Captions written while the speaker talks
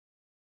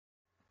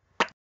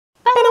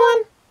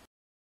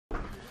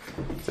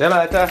See you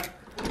later.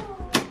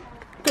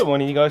 Good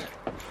morning, you guys.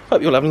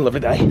 Hope you're having a lovely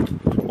day.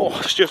 Oh,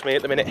 it's just me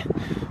at the minute.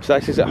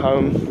 Stacey's at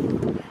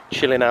home,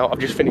 chilling out. I've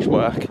just finished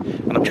work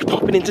and I'm just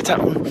popping into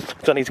town.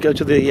 So I need to go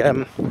to the,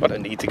 I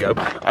don't need to go.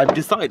 I've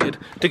decided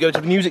to go to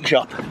the music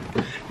shop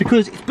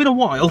because it's been a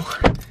while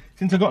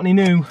since I got any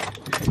new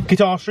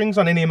guitar strings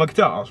on any of my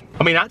guitars.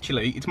 I mean,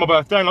 actually, it's my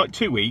birthday in like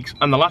 2 weeks,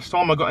 and the last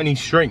time I got any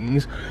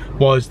strings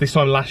was this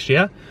time last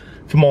year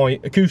for my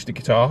acoustic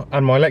guitar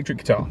and my electric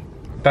guitar.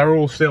 They're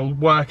all still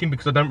working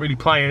because I don't really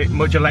play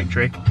much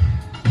electric.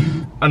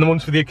 And the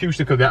ones for the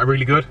acoustic I get are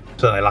really good.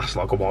 So they last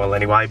like a while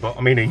anyway, but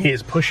I mean, a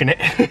year's pushing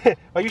it.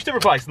 I used to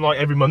replace them like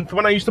every month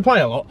when I used to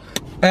play a lot.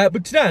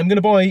 But today I'm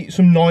gonna buy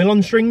some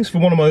nylon strings for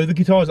one of my other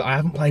guitars that I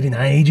haven't played in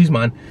ages,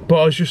 man.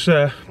 But I was just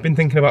been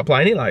thinking about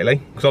playing it lately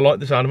because I like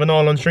the sound of a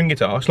nylon string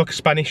guitar. It's like a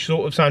Spanish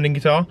sort of sounding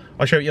guitar.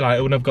 I'll show it you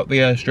later when I've got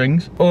the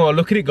strings. Oh,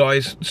 look at it,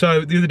 guys.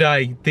 So the other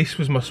day, this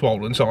was my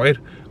swollen side.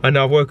 And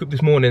I woke up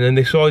this morning and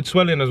this side's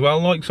swelling as well,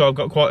 like, so I've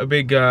got quite a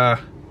big,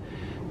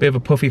 bit of a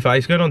puffy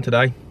face going on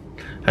today.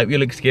 Hope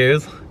you'll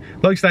excuse.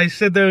 Like Stacey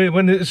said though,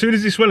 as soon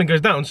as this swelling goes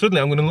down,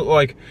 suddenly I'm gonna look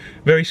like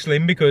very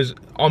slim because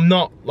I'm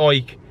not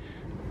like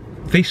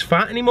this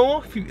fat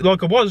anymore.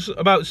 Like I was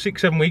about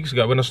 6-7 weeks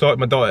ago when I started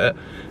my diet,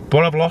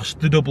 but I've lost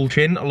the double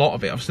chin, a lot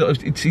of it.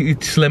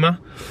 It's slimmer,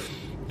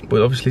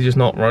 but obviously just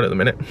not right at the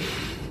minute.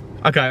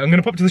 Okay, I'm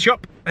gonna pop to the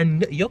shop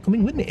and you're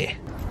coming with me.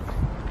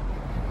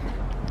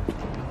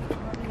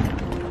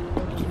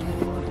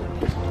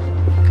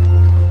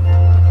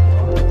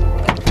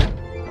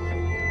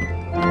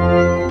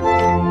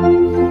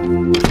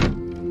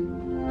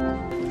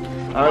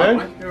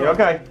 You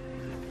okay?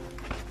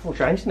 All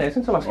changed now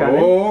since I last came in.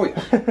 Oh,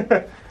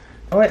 yes.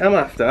 I am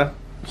after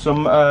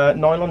some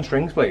nylon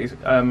strings, please.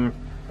 I'm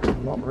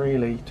not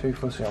really too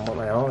fussy on what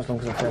they are, as long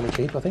as they're fairly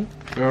cheap, I think.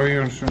 Oh,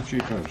 you're so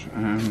cheap.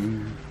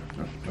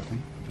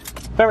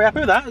 Very happy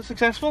with that. It's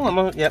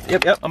successful.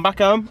 Yep. I'm back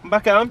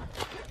home.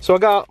 So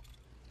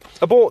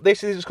I bought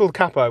this. It's called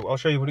Capo. I'll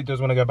show you what it does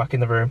when I go back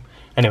in the room.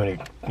 Anyway,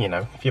 you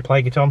know, if you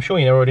play guitar, I'm sure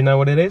you already know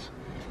what it is.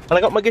 And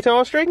I got my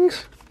guitar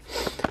strings.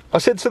 I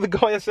said to the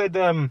guy, I said,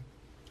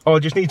 oh, I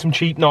just need some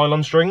cheap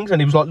nylon strings,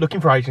 and he was like looking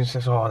for ages and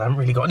says, oh, I haven't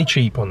really got any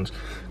cheap ones.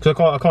 Because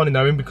I kind of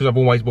know him because I've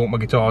always bought my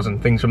guitars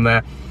and things from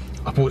there.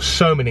 I bought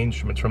so many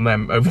instruments from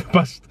them over the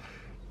past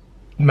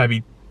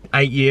maybe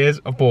 8 years.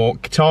 I've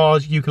bought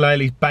guitars,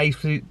 ukuleles,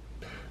 bass,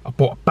 I've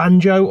bought a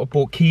banjo, I've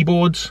bought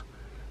keyboards.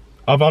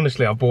 I've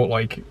bought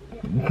like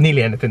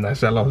nearly anything they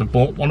sell. I've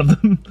bought one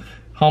of them.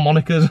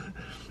 Harmonicas.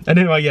 And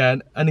anyway, yeah,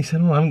 and he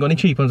said, oh, I haven't got any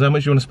cheap ones, how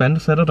much do you want to spend? I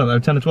said, I don't know,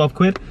 10 or 12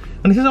 quid.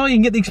 And he says, oh, you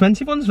can get the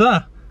expensive ones for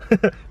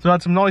that. So I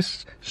had some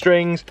nice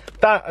strings,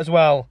 that as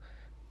well.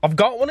 I've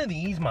got one of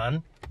these,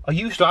 man. I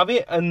used to have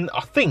it, and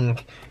I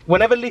think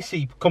whenever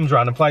Lissy comes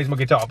around and plays my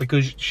guitar,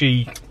 because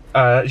she's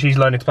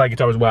learning to play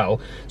guitar as well,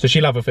 so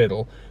she'll have a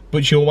fiddle,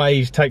 but she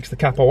always takes the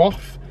capo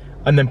off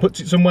and then puts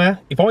it somewhere.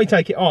 If I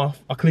take it off,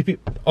 I clip it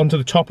onto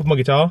the top of my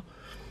guitar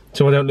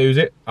so I don't lose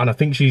it, and I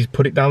think she's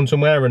put it down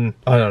somewhere, and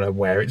I don't know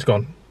where it's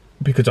gone.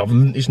 Because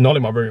it's not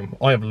in my room.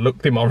 I have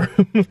looked in my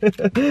room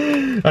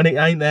and it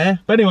ain't there.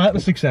 But anyway, that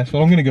was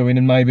successful. I'm gonna go in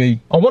and maybe,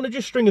 I want to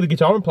just string the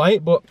guitar and play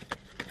it, but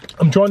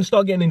I'm trying to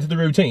start getting into the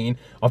routine.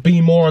 I've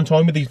been more on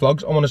time with these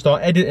vlogs. I want to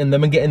start editing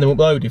them and getting them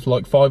uploaded for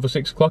like 5 or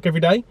 6 o'clock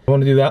every day. I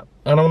want to do that.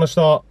 And I want to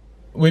start,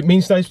 with me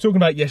and Stacey talking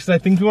about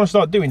yesterday, things we want to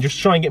start doing, just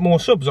try and get more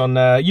subs on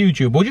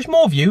YouTube, or just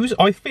more views.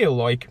 I feel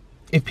like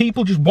if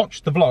people just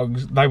watch the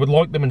vlogs, they would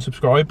like them and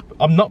subscribe.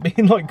 I'm not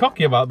being like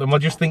cocky about them. I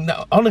just think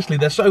that, honestly,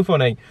 they're so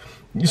funny,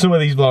 some of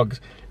these vlogs.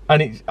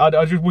 And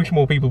I just wish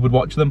more people would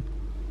watch them.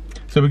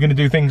 So we're gonna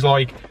do things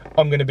like,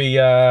 I'm gonna be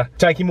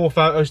taking more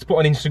photos to put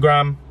on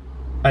Instagram,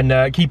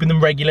 and keeping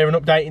them regular and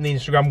updating the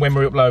Instagram when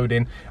we're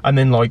uploading. And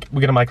then like, we're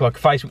gonna make like a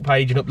Facebook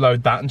page and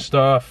upload that and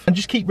stuff. And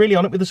just keep really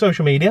on it with the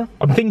social media.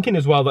 I'm thinking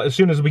as well that as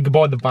soon as we can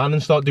buy the van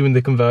and start doing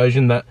the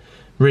conversion, that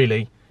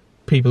really,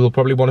 people will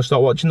probably want to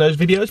start watching those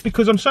videos,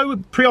 because I'm so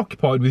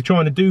preoccupied with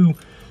trying to do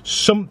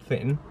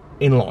something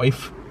in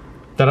life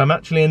that I'm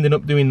actually ending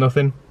up doing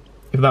nothing,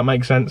 if that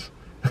makes sense.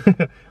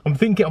 I'm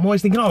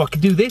always thinking, oh, I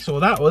could do this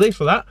or that or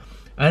this or that.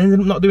 I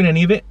ended up not doing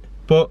any of it,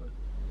 but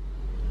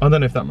I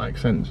don't know if that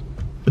makes sense.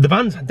 But the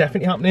van's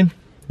definitely happening.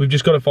 We've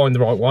just got to find the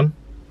right one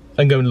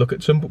and go and look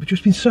at some, but we've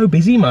just been so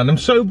busy, man. I'm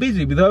so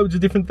busy with loads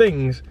of different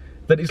things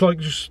that it's like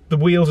just the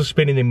wheels are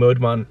spinning in mud,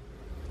 man.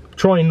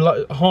 Trying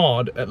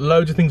hard at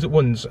loads of things at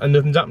once and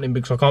nothing's happening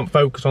because I can't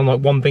focus on like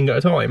one thing at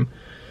a time,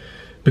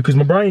 because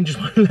my brain just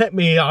won't let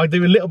me. I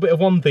do a little bit of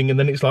one thing and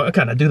then it's like,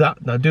 okay, now do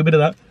that, now do a bit of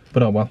that,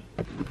 but oh well,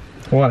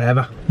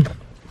 whatever.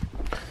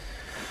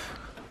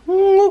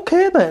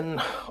 Okay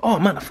then. Oh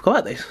man, I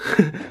forgot this.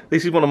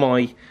 This is one of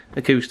my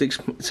acoustics.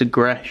 It's a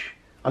Gresh.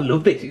 I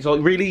love this. It's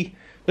like really,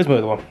 where's my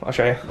other one? I'll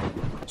show you.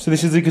 So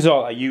this is the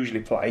guitar I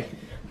usually play,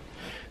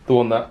 the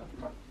one that,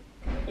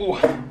 oh,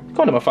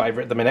 kind of my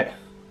favourite at the minute.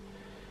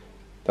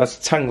 That's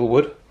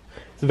Tanglewood.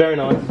 It's very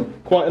nice,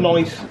 quite a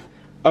nice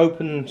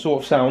open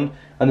sort of sound.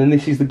 And then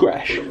this is the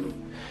Gresh.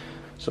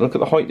 So look at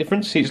the height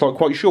difference. See, it's like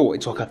quite short.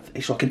 It's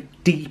like a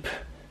deep,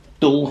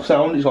 dull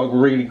sound. It's like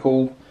really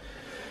cool.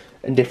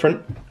 and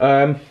different.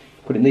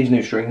 Put in these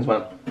new strings,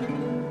 man.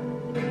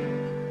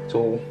 It's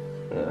all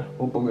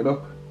buggered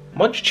up. I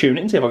might just tune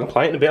it and see if I can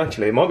play it in a bit,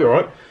 actually. It might be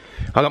alright.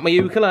 I got my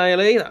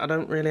ukulele that I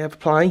don't really ever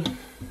play.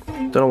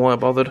 Don't know why I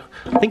bothered.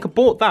 I think I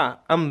bought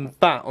that and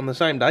that on the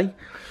same day.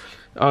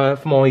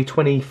 For my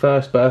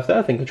 21st birthday,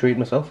 I think I treated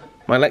myself.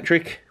 My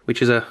electric,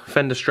 which is a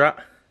Fender Strat.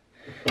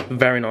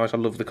 Very nice, I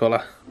love the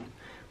colour.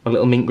 My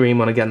little mint green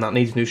one, again, that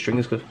needs new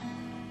strings because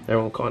they're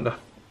all kinda...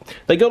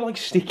 They go like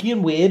sticky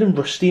and weird and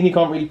rusty and you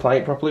can't really play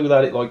it properly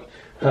without it like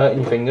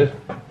hurting your fingers.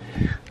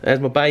 There's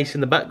my bass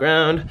in the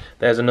background.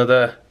 There's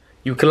another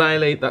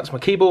ukulele, that's my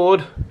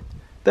keyboard.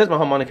 There's my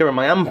harmonica and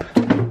my amp.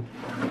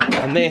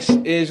 And this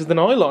is the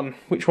nylon,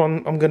 which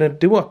one I'm gonna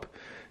do up.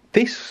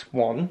 This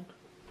one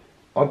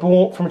I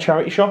bought from a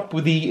charity shop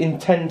with the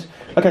intent...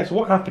 Okay, so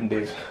what happened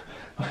is,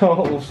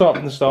 I'll start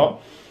from the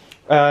start.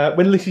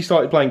 When Lissy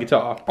started playing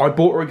guitar, I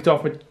bought her a guitar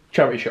from a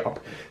charity shop,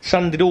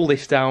 sanded all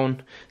this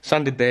down,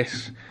 sanded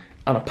this,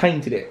 and I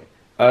painted it.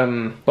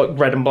 Like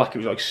red and black, it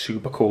was like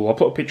super cool. I'll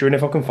put a picture in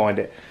if I can find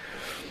it.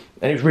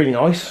 And it was really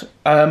nice.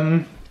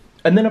 And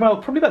then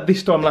probably about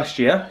this time last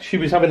year, she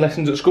was having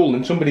lessons at school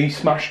and somebody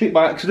smashed it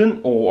by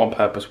accident or on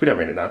purpose, we don't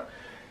really know.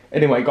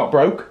 Anyway, it got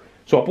broke,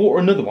 so I bought her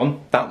another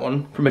one, that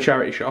one, from a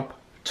charity shop,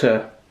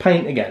 to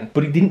paint again,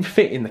 but it didn't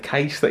fit in the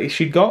case that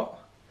she'd got.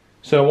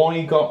 So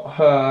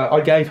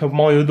I gave her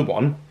my other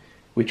one,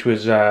 which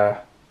was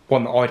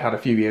one that I'd had a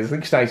few years. I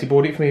think Stacey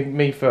bought it for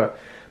me for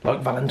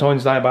like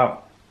Valentine's Day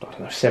about, I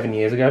don't know, 7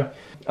 years ago.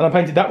 And I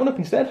painted that one up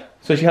instead.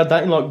 So she had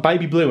that in like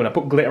baby blue and I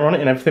put glitter on it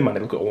and everything, man,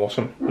 it looked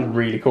awesome. It was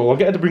really cool. I'll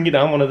get her to bring it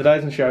down one of the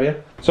days and show you.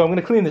 So I'm going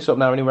to clean this up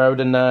now anyway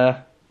and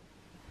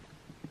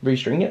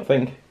restring it, I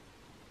think.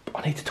 But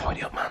I need to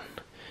tidy up, man.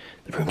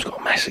 The room's got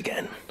a mess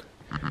again.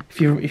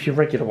 If you're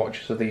regular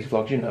watchers of these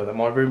vlogs, you know that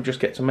my room just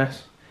gets a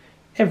mess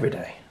every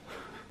day.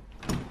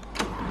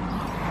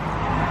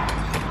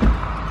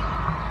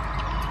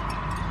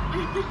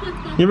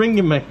 You're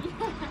ringing me.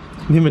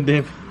 Nim and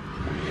Div.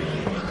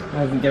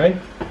 How's it going?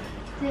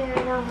 Doing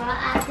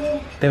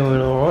alright,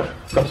 Doing alright.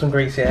 Got some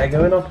greasy hair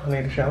going on. I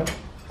need a shower.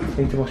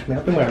 Need to wash me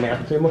up. Been wearing my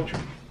hair too much.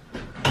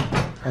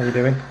 How you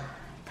doing?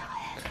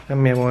 Tired.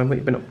 And me, what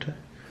you been up to?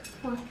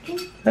 Working.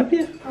 Have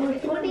you? Oh,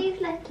 what these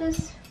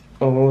letters?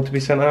 Oh, to be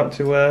sent out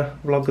to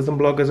vloggers and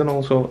bloggers and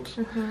all sorts.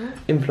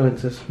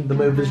 Influencers, the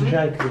movers and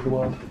shakers of the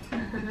world.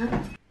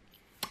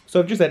 So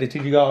I've just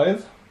edited you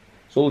guys.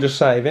 It's all just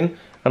saving.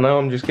 And now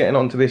I'm just getting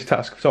onto this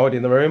task of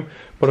tidying the room.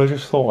 But I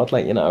just thought I'd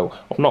let you know.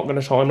 I'm not going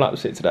to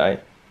time-lapse it today.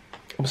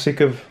 I'm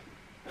sick of...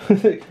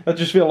 I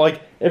just feel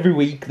like every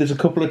week there's a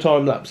couple of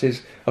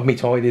time-lapses of me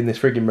tidying this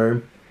frigging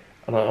room.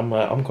 And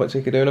I'm quite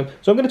sick of doing them.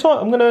 So I'm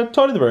going to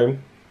tidy the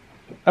room,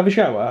 have a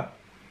shower,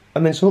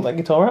 and then sort that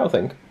guitar out, I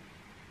think.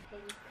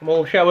 I'm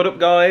all showered up,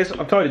 guys.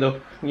 I've tidied up,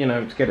 you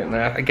know, to get in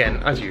there. Again,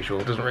 as usual,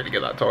 it doesn't really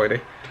get that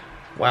tidy.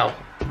 Wow,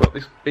 I've got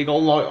this big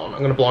old light on. I'm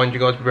going to blind you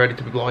guys, be ready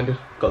to be blinded.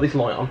 Got this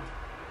light on.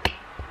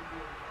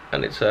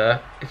 And it's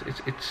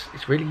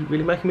really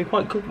making me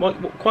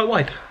quite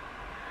wide.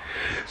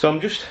 So I'm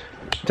just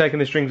taking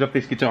the strings off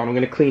this guitar and I'm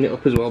going to clean it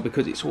up as well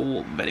because it's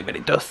all very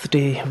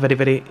dusty.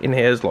 Very in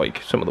here's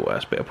like some of the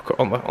worst bit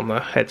on the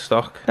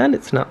headstock. And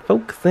it's not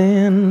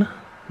focusing.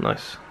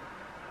 Nice.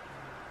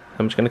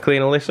 I'm just going to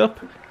clean all this up,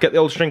 get the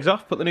old strings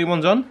off, put the new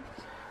ones on,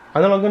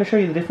 and then I'm going to show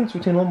you the difference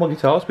between all my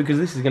guitars because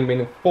this is going to be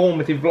an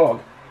informative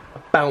vlog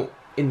about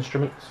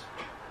instruments.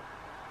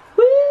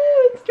 Woo!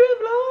 Instrument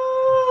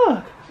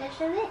vlog! Should I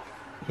show this?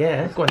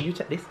 Yeah, go on, you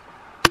take this.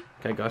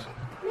 Okay, guys,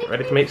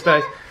 ready to meet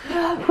Stace?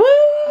 Woo!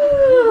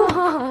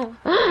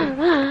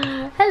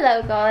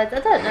 Hello, guys. I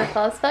don't know if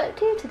I've spoken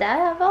to you today,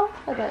 have I?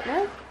 I don't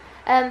know.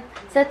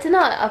 So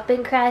tonight I've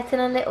been creating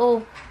a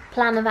little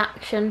plan of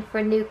action for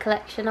a new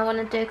collection I want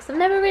to do because I've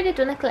never really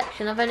done a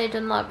collection. I've only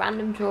done like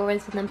random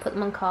drawings and then put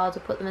them on cards or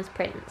put them as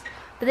prints.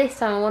 But this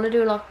time I want to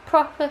do like a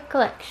proper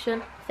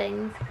collection of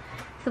things.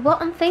 So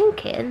what I'm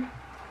thinking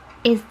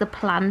is the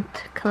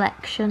plant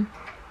collection.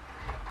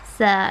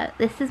 So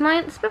this is my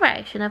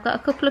inspiration. I've got a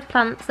couple of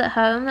plants at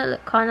home that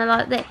look kind of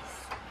like this.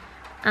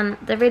 And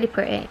they're really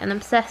pretty. And I'm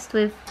obsessed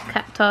with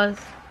cacti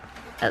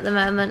at the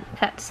moment.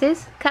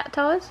 Cactuses?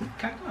 Cacti?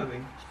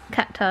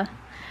 Cacti.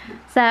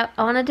 So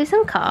I want to do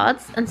some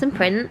cards and some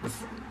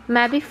prints,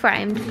 maybe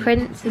framed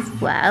prints as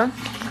well.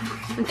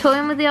 I'm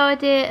toying with the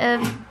idea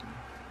of,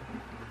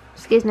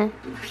 excuse me,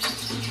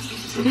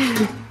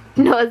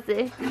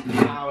 noisy.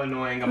 How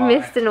annoying am I?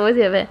 Missed the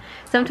noisy of it.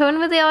 So I'm toying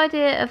with the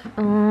idea of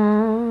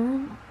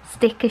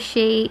sticker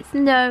sheets,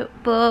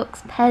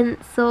 notebooks,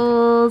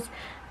 pencils,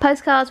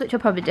 postcards, which I'll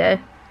probably do.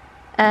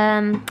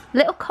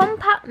 Little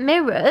compact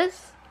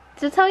mirrors.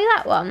 Did I tell you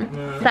that one?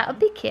 Yeah. That would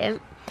be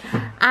cute.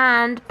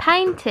 And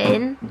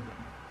painting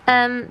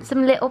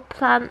some little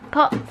plant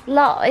pots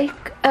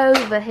like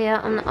over here.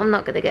 I'm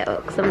not going to get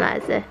up because I'm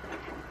lazy.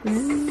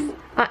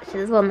 Actually,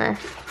 there's one there.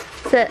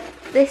 So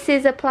this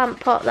is a plant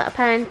pot that I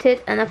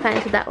painted, and I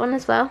painted that one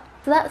as well.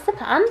 So that's the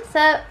plan.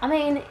 So I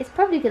mean, it's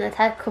probably going to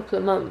take a couple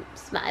of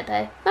months,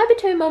 maybe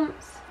 2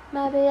 months,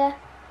 maybe. Yeah.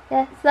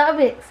 So that'll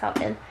be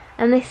exciting.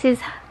 And this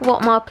is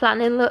what my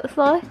planning looks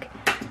like.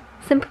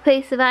 Simple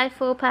piece of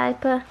A4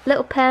 paper,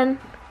 little pen,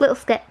 little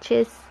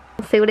sketches.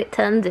 We'll see what it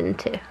turns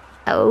into.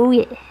 Oh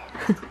yeah.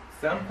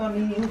 Some for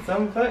me and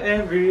some for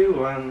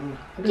everyone.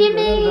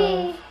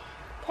 Jimmy!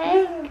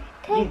 You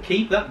can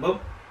keep that book.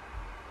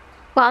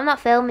 Well, I'm not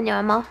filming you,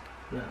 am I?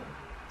 No.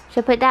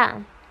 Should I put it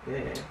down?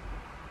 Yeah.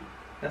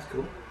 That's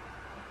cool.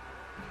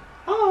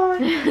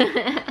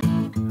 Bye!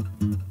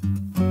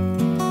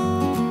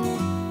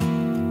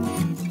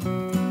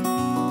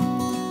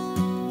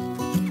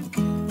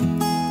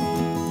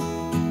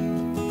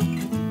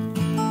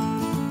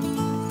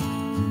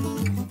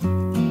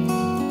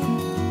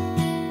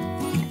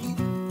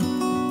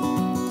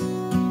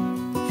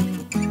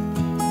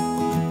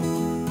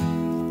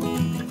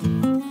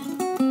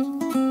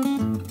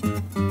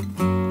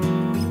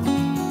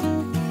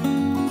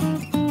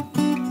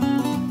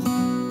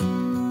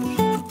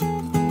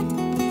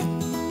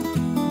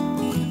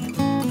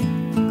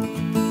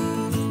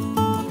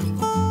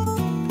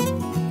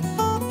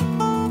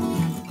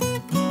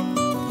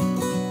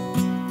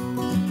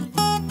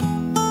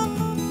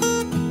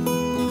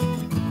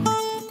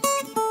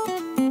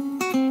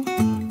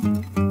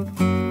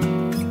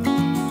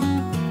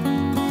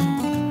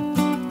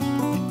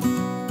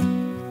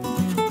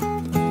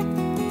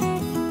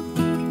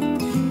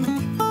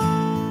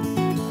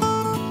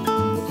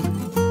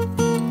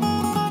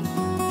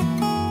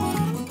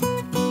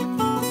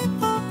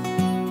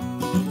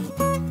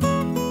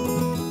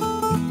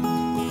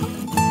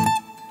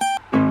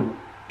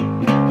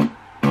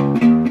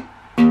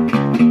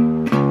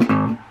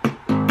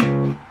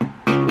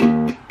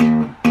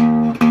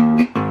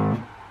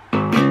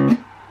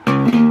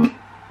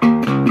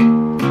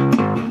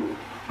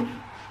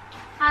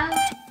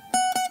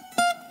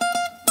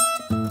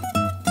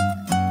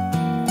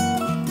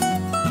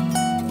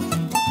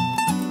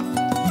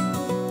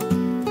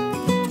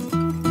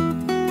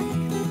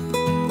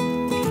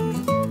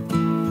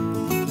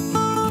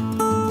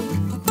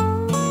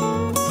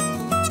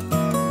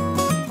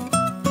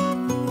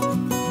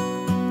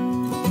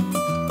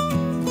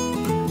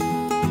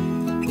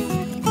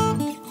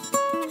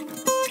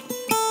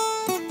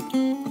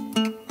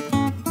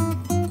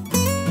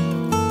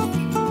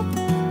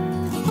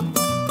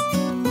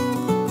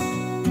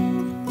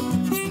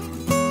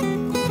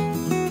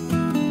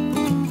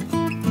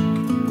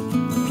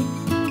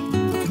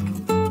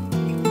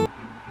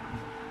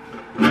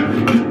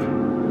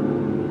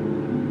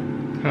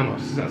 How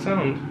much does that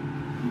sound?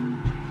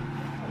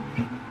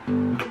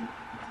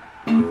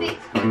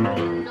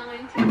 £695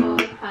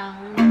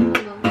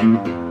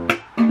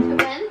 to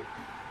rent.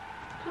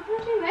 How can I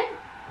do rent?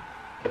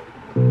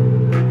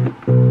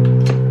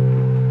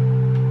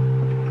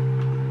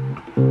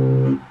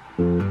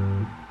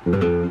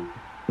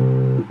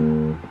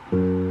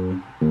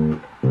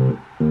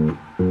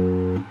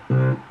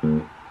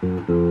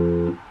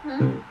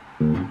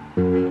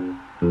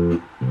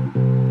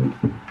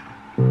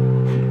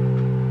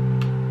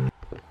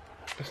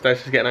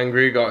 Stacey's getting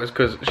angry, guys,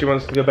 because she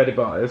wants to go bed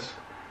by us.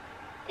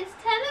 It's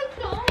 10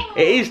 o'clock.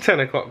 It is 10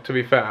 o'clock to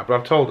be fair, but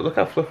I've told her, look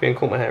how fluffy and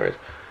cool my hair is.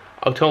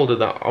 I've told her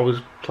that I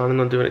was planning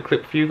on doing a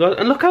clip for you guys,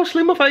 and look how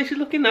slim my face is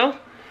looking now.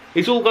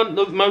 It's all gone,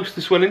 look, most of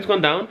the swelling's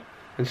gone down.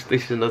 And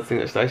this is another thing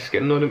that Stacey's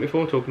getting annoyed at me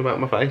for, talking about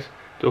my face,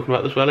 talking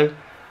about the swelling.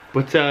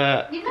 But you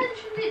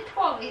mentioned it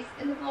twice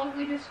in the vlog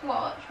we just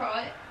watched,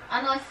 right?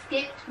 And I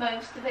skipped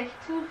most of it.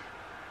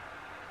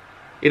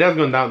 It has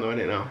gone down though, isn't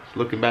it now? It's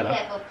looking better.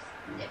 Yeah, bubs.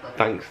 Yeah, bubs.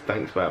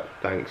 Thanks, Bab.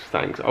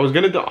 Thanks. I was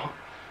gonna do.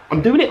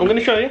 I'm doing it. I'm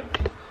gonna show you.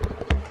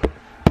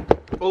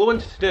 All I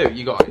wanted to do,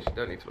 you guys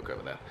don't need to look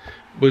over there,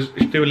 was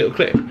do a little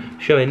clip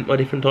showing my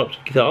different types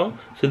of guitar.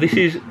 So this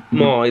is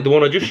the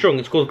one I just strung.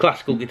 It's called a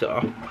classical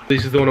guitar.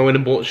 This is the one I went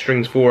and bought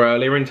strings for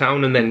earlier in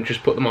town, and then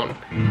just put them on.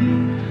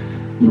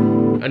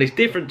 And it's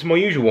different to my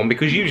usual one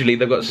because usually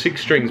they've got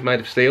 6 strings made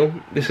of steel.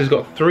 This has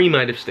got 3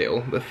 made of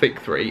steel, the thick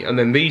 3, and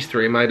then these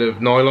 3 are made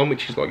of nylon,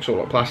 which is like sort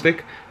of like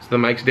plastic. So that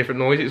makes a different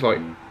noise. It's like,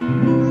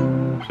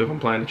 so if I'm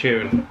playing a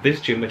tune,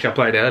 this tune which I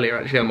played earlier,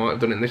 actually I might have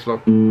done it in this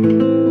vlog.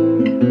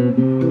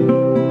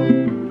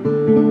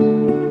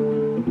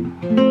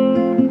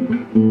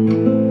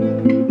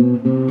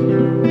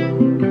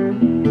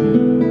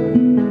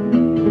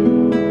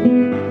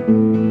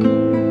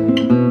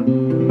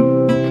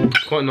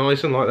 Quite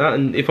nice and like that,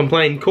 and if I'm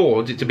playing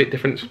chords it's a bit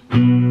different.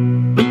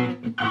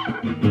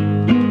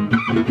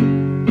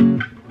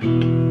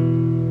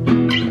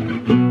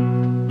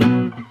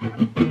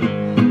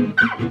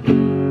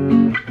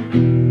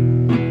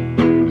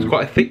 It's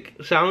quite a thick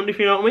sound, if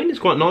you know what I mean. It's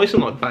quite nice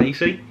and like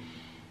bassy.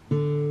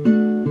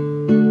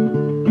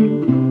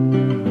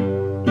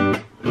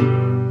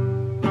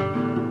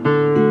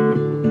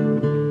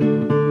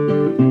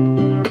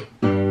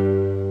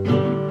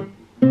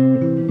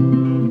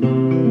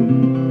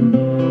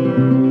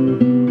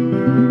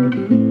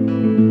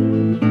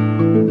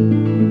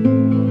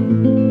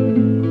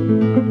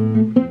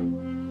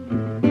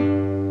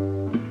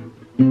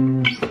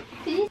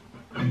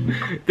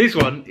 This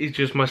one is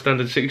just my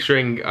standard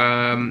 6-string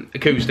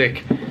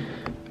acoustic.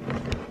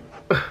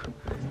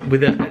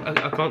 with it.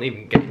 I can't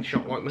even get the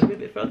shot like maybe a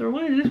bit further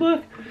away. Does this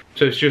work?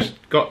 So it's just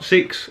got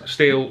 6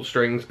 steel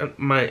strings, and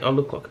mate, I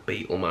look like a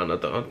beetle, man. I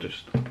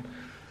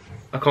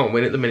can't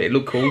win at the minute. It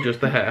looked cool,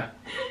 just the hair.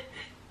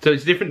 So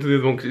it's different to the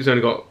other one because it's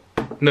only got,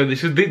 no,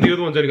 this is the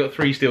other one's only got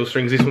 3 steel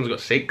strings. This one's got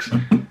 6,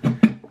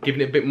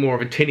 giving it a bit more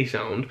of a tinny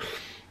sound.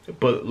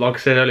 But like I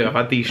said earlier, I've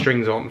had these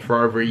strings on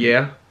for over a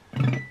year,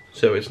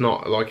 so it's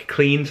not like a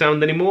clean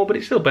sound anymore, but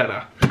it's still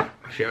better. I'll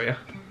show you.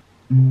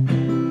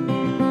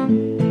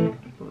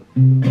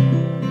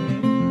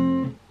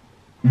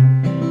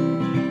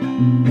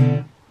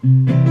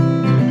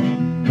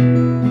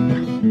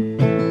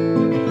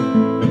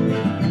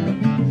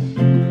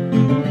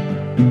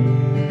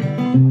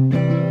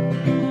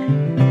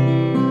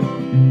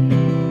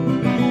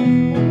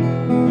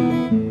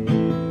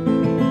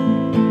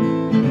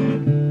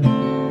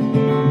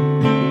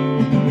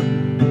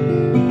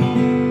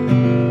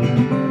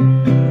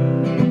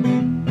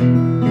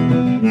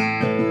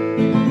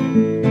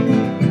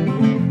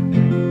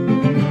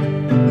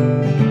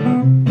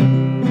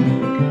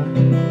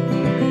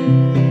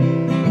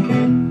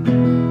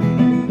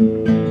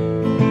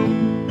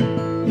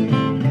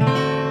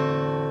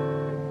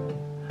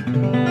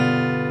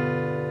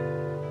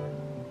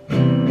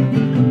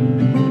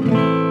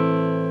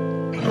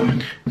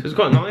 So it's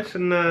quite nice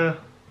and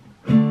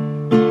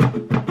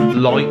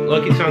light,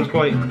 like it sounds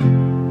quite,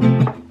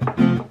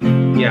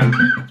 yeah,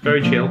 it's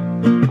very chill.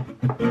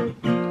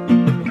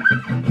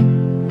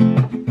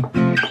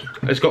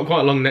 It's got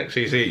quite a long neck, so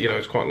you see, you know,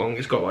 it's quite long.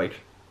 It's got like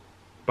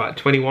about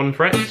 21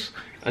 frets.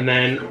 And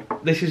then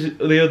this is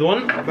the other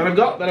one that I've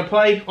got that I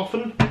play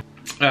often.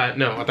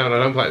 No, I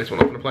don't play this one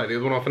often, I play the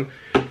other one often.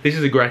 This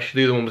is a Gresh,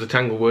 the other one was a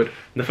Tanglewood.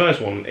 And the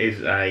first one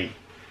is an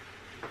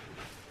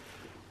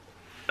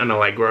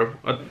Allegro.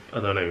 I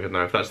don't even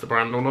know if that's the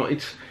brand or not.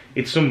 It's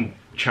some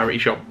charity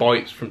shop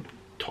bites from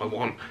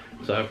Taiwan,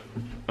 so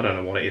I don't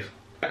know what it is.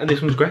 And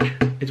this one's Gresh.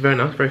 It's very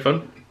nice, very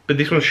fun. But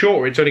this one's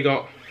shorter.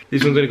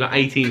 This one's only got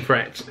 18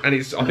 frets, and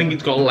I think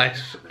it's got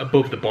less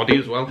above the body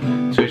as well.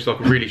 So it's like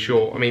really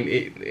short. I mean,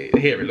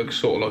 here it looks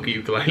sort of like a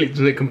ukulele,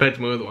 doesn't it, compared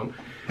to my other one?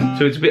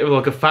 So it's a bit of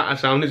like a fatter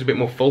sound. It's a bit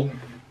more full.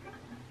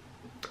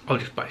 I'll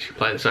just basically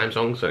play the same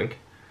songs, I think.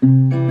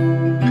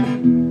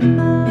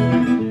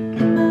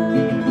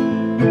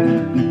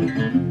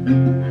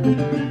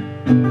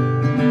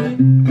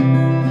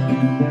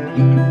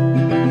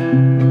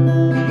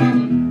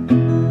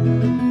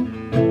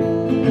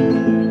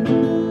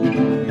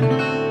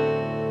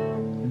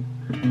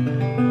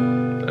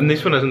 And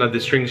this one hasn't had the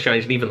strings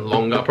changed in even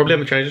longer. I probably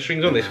haven't changed the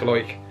strings on this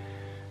for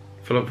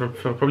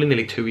probably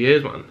nearly 2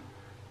 years, man.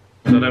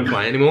 So I don't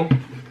play anymore.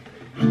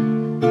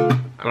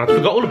 And I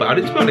forgot all about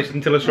it, to be honest,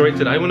 until I saw it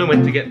today when I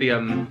went to get the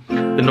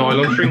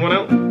nylon string one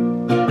out.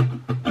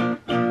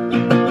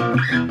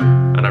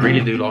 And I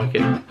really do like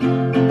it.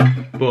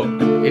 But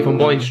if I'm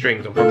buying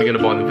strings, I'm probably going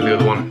to buy them for the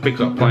other one,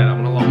 because I play that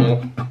one a lot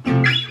more.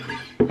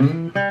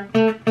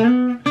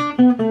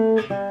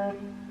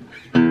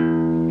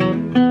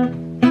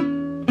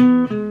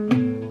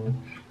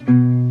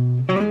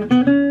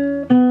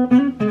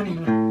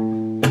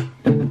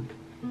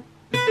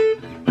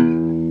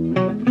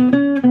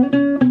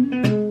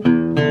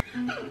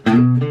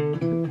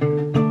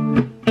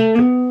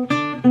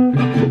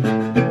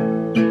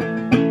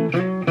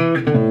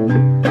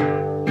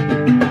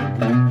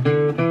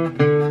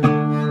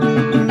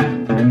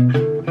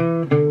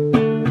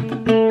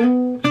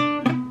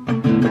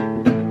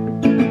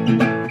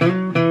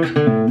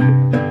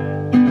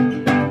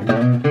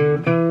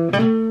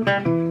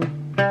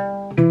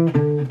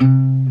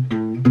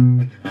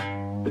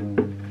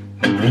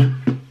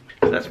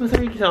 That's my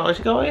 3 guitars,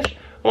 guys.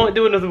 I might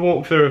do another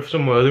walkthrough of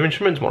some other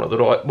instruments one of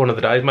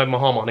the days. Maybe my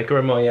harmonica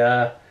and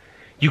my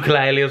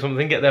ukulele or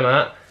something, get them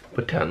out.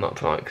 But not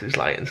tonight because it's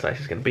late and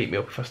Stacey's going to beat me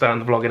up if I stay on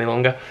the vlog any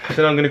longer.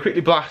 So I'm going to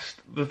quickly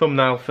blast the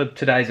thumbnail for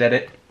today's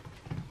edit.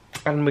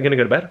 And we're going to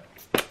go to bed.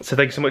 So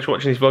thank you so much for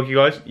watching this vlog, you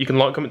guguys. You can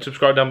like, comment,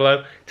 subscribe down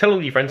below. Tell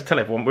all your friends, tell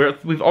everyone.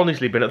 We've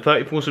honestly been at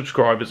 34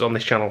 subscribers on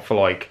this channel for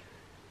like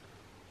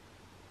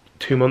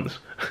 2 months.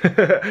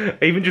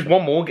 Even just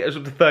one more, get us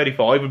up to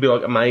 35 would be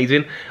like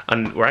amazing.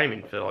 And we're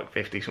aiming for like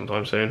 50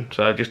 sometime soon.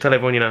 So just tell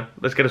everyone, you know,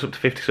 let's get us up to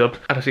 50 subs.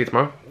 And I'll see you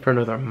tomorrow for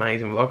another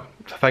amazing vlog.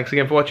 So thanks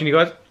again for watching, you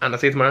guys. And I'll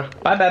see you tomorrow.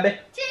 Bye, baby.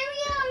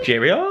 Cheerio!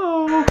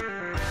 Cheerio!